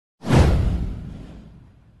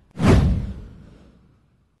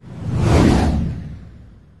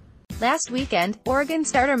Last weekend, Oregon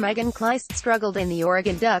starter Megan Kleist struggled in the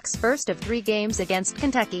Oregon Ducks' first of 3 games against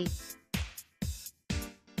Kentucky.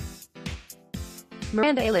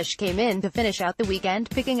 Miranda Elish came in to finish out the weekend,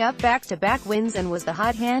 picking up back-to-back wins and was the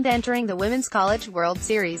hot hand entering the Women's College World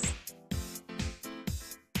Series.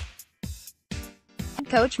 Head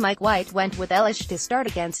coach Mike White went with Elish to start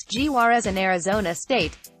against Juarez and Arizona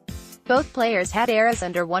State. Both players had errors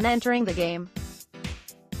under one entering the game.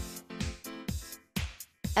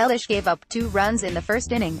 Elish gave up 2 runs in the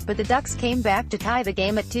first inning, but the Ducks came back to tie the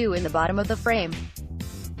game at 2 in the bottom of the frame.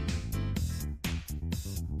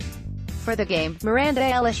 For the game, Miranda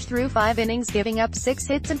Elish threw 5 innings, giving up 6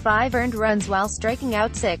 hits and 5 earned runs while striking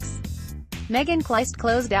out 6. Megan Kleist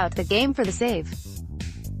closed out the game for the save.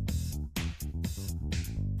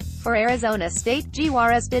 For Arizona State,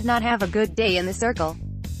 Juarez did not have a good day in the circle.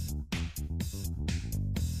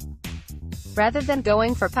 Rather than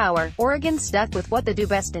going for power, Oregon stuck with what they do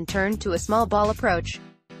best and turned to a small ball approach.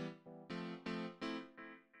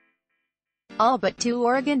 All but 2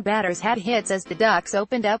 Oregon batters had hits as the Ducks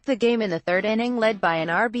opened up the game in the 3rd inning, led by an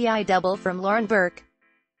RBI double from Lauren Burke.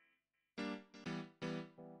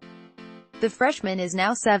 The freshman is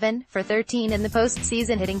now 7 for 13 in the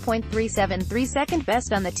postseason, hitting .373, second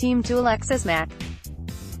best on the team to Alexis Mack.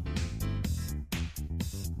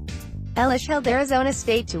 Elish held Arizona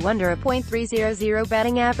State to under a .300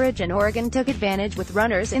 batting average, and Oregon took advantage with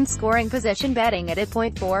runners in scoring position, batting at a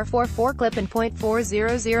 .444 clip and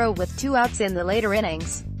 .400 with 2 outs in the later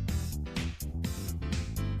innings.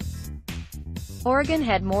 Oregon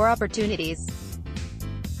had more opportunities.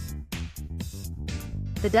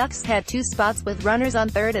 The Ducks had 2 spots with runners on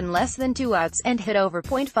third and less than 2 outs, and hit over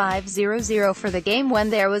 .500 for the game when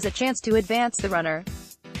there was a chance to advance the runner.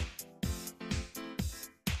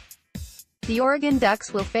 The Oregon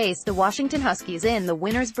Ducks will face the Washington Huskies in the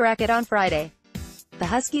winner's bracket on Friday. The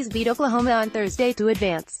Huskies beat Oklahoma on Thursday to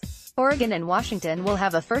advance. Oregon and Washington will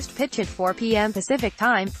have a first pitch at 4 p.m. Pacific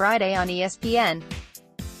Time Friday on ESPN.